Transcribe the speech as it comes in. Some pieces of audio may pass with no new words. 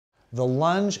The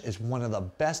lunge is one of the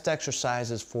best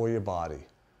exercises for your body.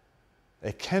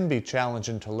 It can be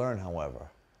challenging to learn, however.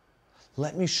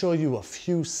 Let me show you a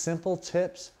few simple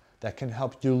tips that can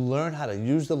help you learn how to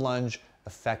use the lunge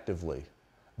effectively.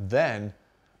 Then,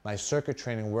 my circuit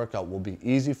training workout will be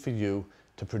easy for you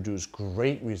to produce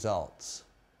great results.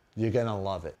 You're gonna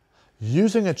love it.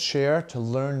 Using a chair to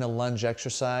learn the lunge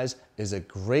exercise is a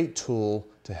great tool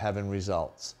to having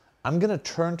results. I'm gonna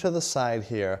turn to the side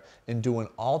here and do an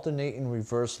alternating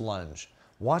reverse lunge.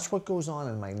 Watch what goes on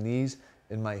in my knees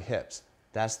and my hips.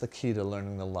 That's the key to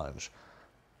learning the lunge.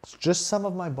 Just some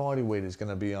of my body weight is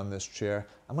gonna be on this chair.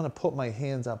 I'm gonna put my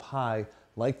hands up high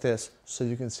like this so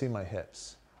you can see my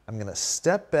hips. I'm gonna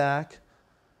step back,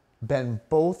 bend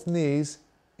both knees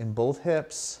and both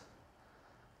hips,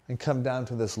 and come down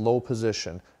to this low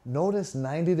position. Notice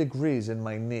 90 degrees in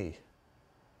my knee.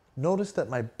 Notice that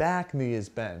my back knee is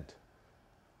bent.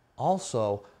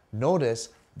 Also, notice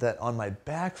that on my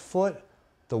back foot,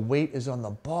 the weight is on the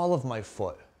ball of my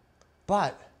foot.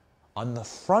 But on the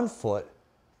front foot,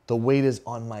 the weight is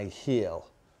on my heel,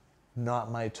 not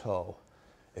my toe.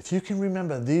 If you can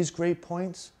remember these great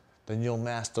points, then you'll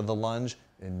master the lunge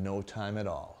in no time at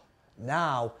all.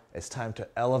 Now, it's time to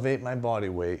elevate my body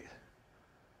weight.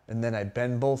 And then I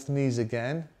bend both knees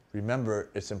again. Remember,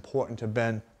 it's important to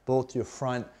bend both your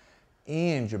front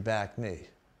and your back knee.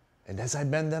 And as I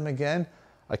bend them again,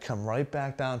 I come right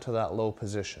back down to that low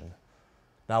position.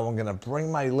 Now I'm gonna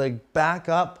bring my leg back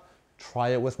up, try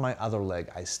it with my other leg.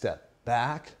 I step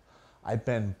back, I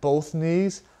bend both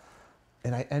knees,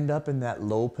 and I end up in that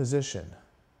low position.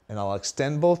 And I'll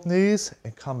extend both knees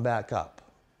and come back up.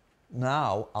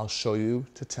 Now I'll show you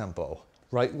to tempo.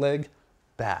 Right leg,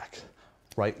 back.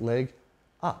 Right leg,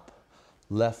 up.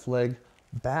 Left leg,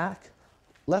 back.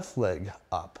 Left leg,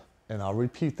 up. And I'll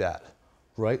repeat that.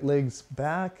 Right leg's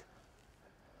back.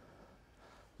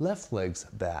 Left leg's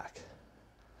back.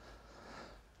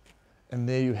 And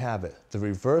there you have it, the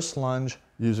reverse lunge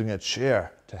using a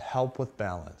chair to help with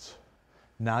balance.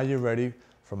 Now you're ready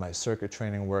for my circuit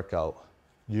training workout.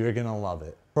 You're gonna love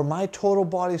it. For my total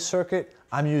body circuit,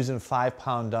 I'm using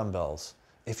 5-pound dumbbells.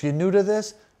 If you're new to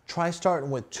this, try starting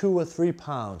with 2 or 3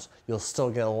 pounds. You'll still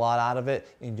get a lot out of it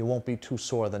and you won't be too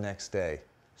sore the next day.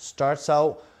 Starts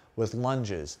out with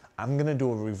lunges. I'm gonna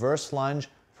do a reverse lunge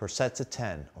for sets of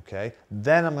 10, okay?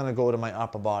 Then I'm gonna go to my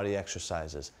upper body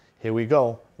exercises. Here we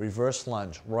go, reverse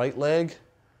lunge. Right leg,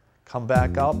 come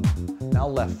back up, now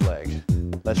left leg.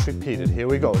 Let's repeat it, here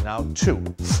we go. Now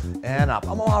 2, and up.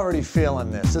 I'm already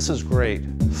feeling this, this is great.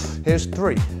 Here's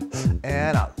 3,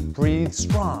 and up. Breathe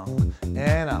strong,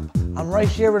 and up. I'm right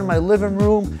here in my living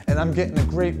room, and I'm getting a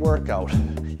great workout.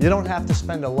 You don't have to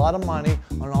spend a lot of money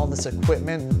on all this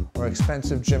equipment or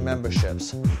expensive gym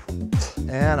memberships.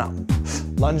 And up.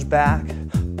 Lunge back,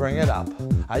 bring it up.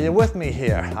 Are you with me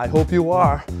here? I hope you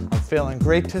are. I'm feeling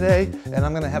great today, and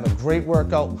I'm gonna have a great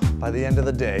workout by the end of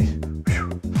the day.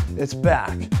 Whew. It's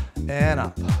back and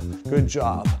up. Good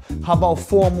job. How about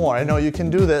 4 more? I know you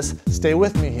can do this. Stay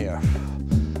with me here.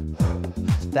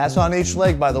 That's on each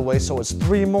leg, by the way, so it's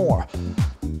 3 more.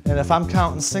 And if I'm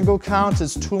counting single counts,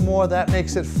 it's 2 more. That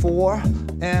makes it 4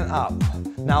 and up.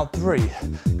 Now 3.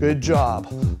 Good job.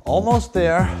 Almost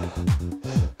there.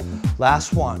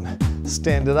 Last one.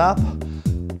 Stand it up.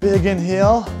 Big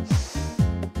inhale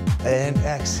and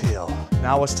exhale.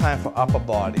 Now it's time for upper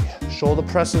body. Shoulder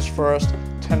presses first,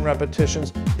 10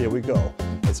 repetitions. Here we go.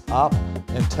 It's up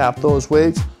and tap those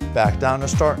weights back down to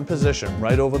starting position,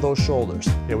 right over those shoulders.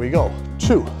 Here we go.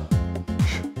 2,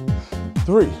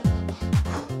 3,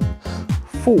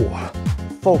 4.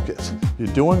 Focus. You're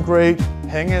doing great.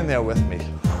 Hang in there with me.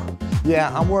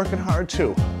 Yeah, I'm working hard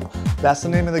too. That's the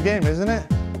name of the game, isn't it?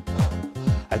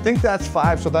 I think that's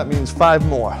 5, so that means 5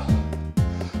 more.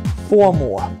 4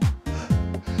 more.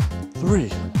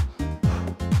 3.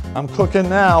 I'm cooking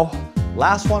now.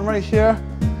 Last one right here.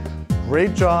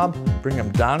 Great job. Bring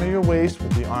them down to your waist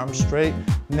with the arms straight.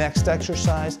 Next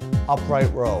exercise,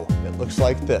 upright row. It looks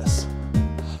like this.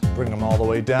 Bring them all the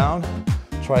way down.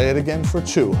 Try it again for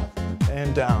 2.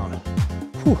 And down.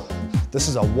 Whew. This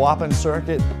is a whopping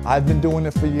circuit. I've been doing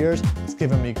it for years. It's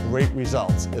given me great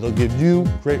results. It'll give you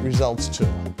great results too.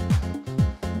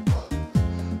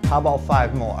 How about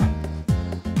 5 more?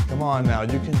 Come on now,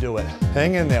 you can do it.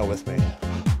 Hang in there with me.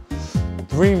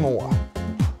 3 more.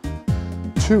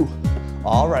 2.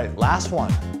 All right, last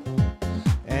one.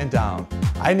 And down.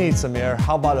 I need some air.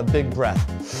 How about a big breath?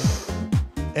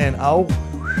 And out.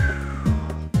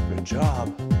 Good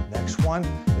job. Next one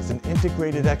is an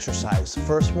integrated exercise.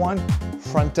 First one,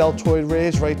 front deltoid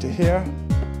raise right to here.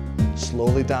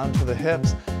 Slowly down to the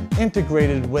hips.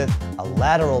 Integrated with a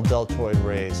lateral deltoid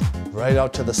raise right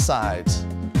out to the sides,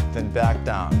 then back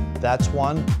down. That's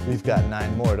one. We've got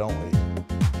 9 more, don't we?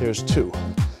 Here's 2.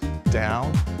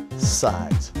 Down,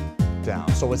 sides,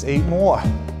 down. So it's 8 more.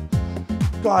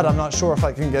 God, I'm not sure if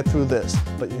I can get through this,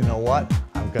 but you know what?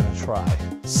 I'm gonna try.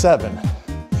 7.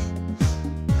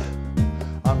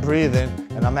 I'm breathing,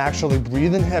 and I'm actually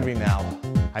breathing heavy now.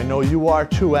 I know you are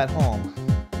too at home.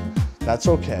 That's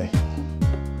okay.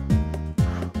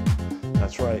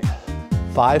 That's right.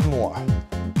 5 more.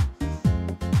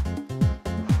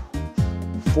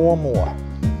 4 more.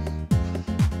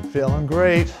 Feeling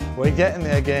great. We're getting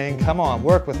there, gang. Come on,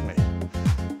 work with me.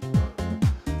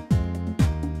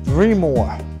 3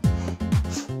 more.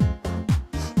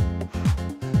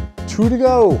 2 to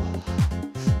go.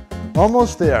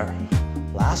 Almost there.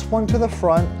 Last one to the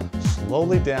front,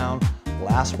 slowly down.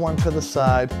 Last one to the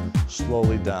side,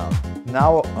 slowly down.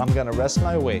 Now I'm gonna rest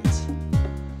my weights.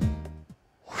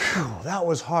 Whew, that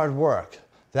was hard work.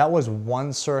 That was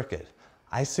one circuit.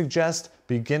 I suggest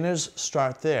beginners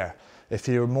start there. If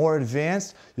you're more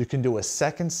advanced, you can do a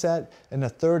second set and a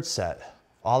third set.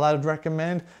 All I'd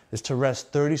recommend is to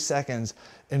rest 30 seconds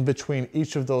in between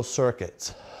each of those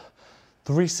circuits.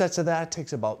 3 sets of that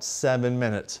takes about 7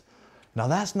 minutes. Now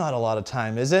that's not a lot of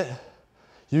time, is it?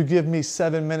 You give me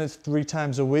 7 minutes 3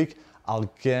 times a week,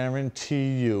 I'll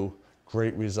guarantee you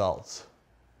great results.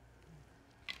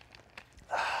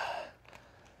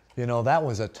 You know, that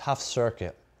was a tough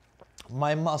circuit.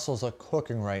 My muscles are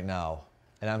cooking right now,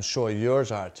 and I'm sure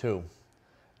yours are too.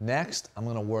 Next, I'm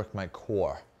gonna work my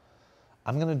core.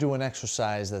 I'm gonna do an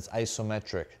exercise that's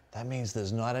isometric. That means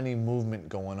there's not any movement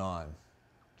going on.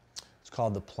 It's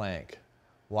called the plank.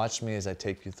 Watch me as I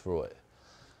take you through it.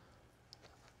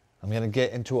 I'm gonna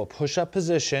get into a push-up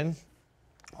position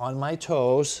on my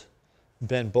toes,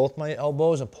 bend both my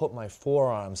elbows and put my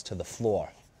forearms to the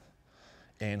floor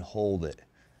and hold it.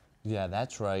 Yeah,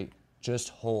 that's right, just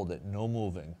hold it, no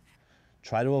moving.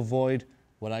 Try to avoid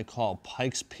what I call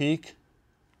Pikes Peak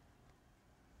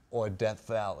or Death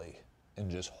Valley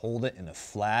and just hold it in a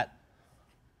flat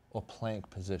or plank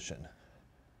position.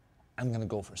 I'm gonna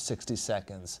go for 60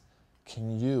 seconds.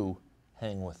 Can you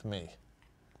hang with me?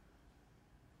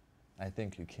 I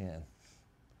think you can.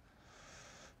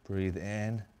 Breathe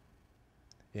in,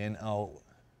 out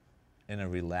in a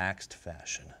relaxed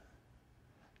fashion.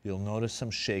 You'll notice some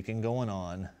shaking going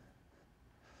on.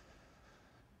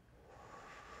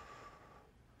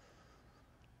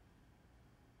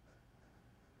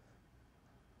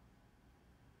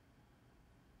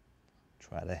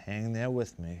 Try to hang there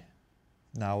with me.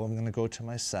 Now I'm gonna go to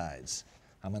my sides.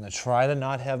 I'm gonna try to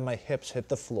not have my hips hit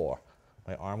the floor.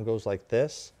 My arm goes like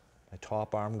this, my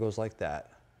top arm goes like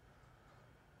that.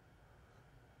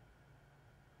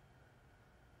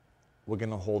 We're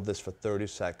gonna hold this for 30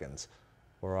 seconds.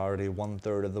 We're already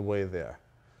 1/3 of the way there.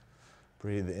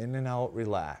 Breathe in and out,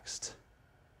 relaxed.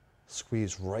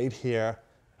 Squeeze right here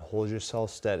and hold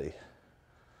yourself steady.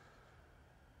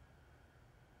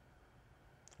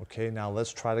 Okay, now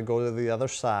let's try to go to the other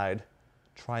side,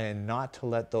 trying not to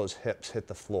let those hips hit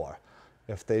the floor.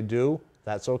 If they do,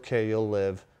 that's okay, you'll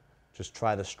live. Just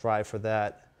try to strive for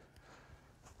that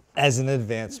as an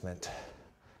advancement.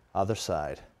 Other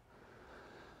side.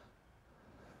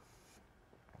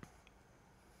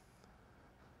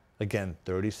 Again,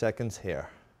 30 seconds here.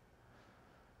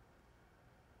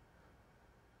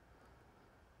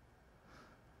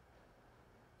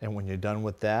 And when you're done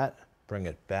with that, bring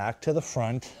it back to the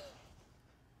front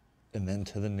and then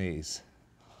to the knees.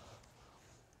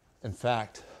 In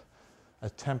fact, a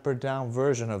tempered down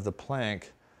version of the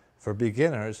plank for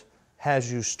beginners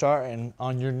has you starting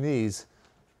on your knees,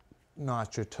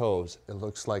 not your toes. It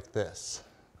looks like this.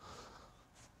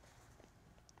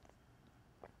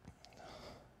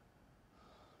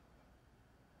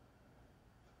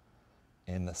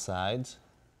 In the sides.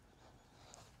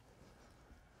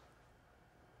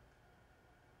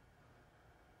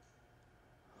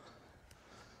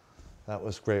 That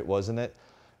was great, wasn't it?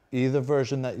 Either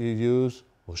version that you use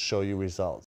will show you results.